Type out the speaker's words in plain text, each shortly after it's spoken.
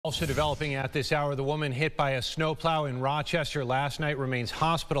Also developing at this hour, the woman hit by a snowplow in Rochester last night remains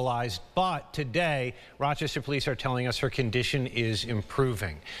hospitalized, but today Rochester police are telling us her condition is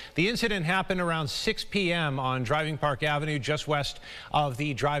improving. The incident happened around 6 p.m. on Driving Park Avenue, just west of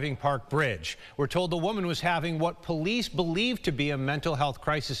the Driving Park Bridge. We're told the woman was having what police believed to be a mental health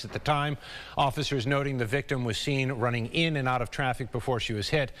crisis at the time. Officers noting the victim was seen running in and out of traffic before she was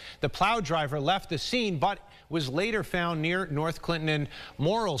hit. The plow driver left the scene, but was later found near North Clinton and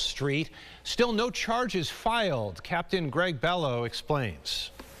Morrill Street. Still no charges filed. Captain Greg Bello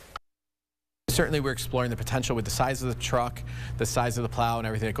explains. Certainly we're exploring the potential with the size of the truck, the size of the plow, and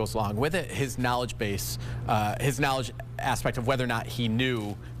everything that goes along with it. His knowledge base, his knowledge aspect of whether or not he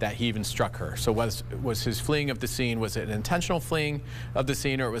knew that he even struck her. So was his fleeing of the scene, was it an intentional fleeing of the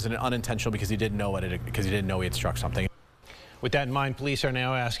scene, or was it an unintentional because he didn't know he had struck something? With that in mind, police are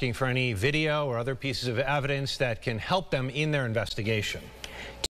now asking for any video or other pieces of evidence that can help them in their investigation.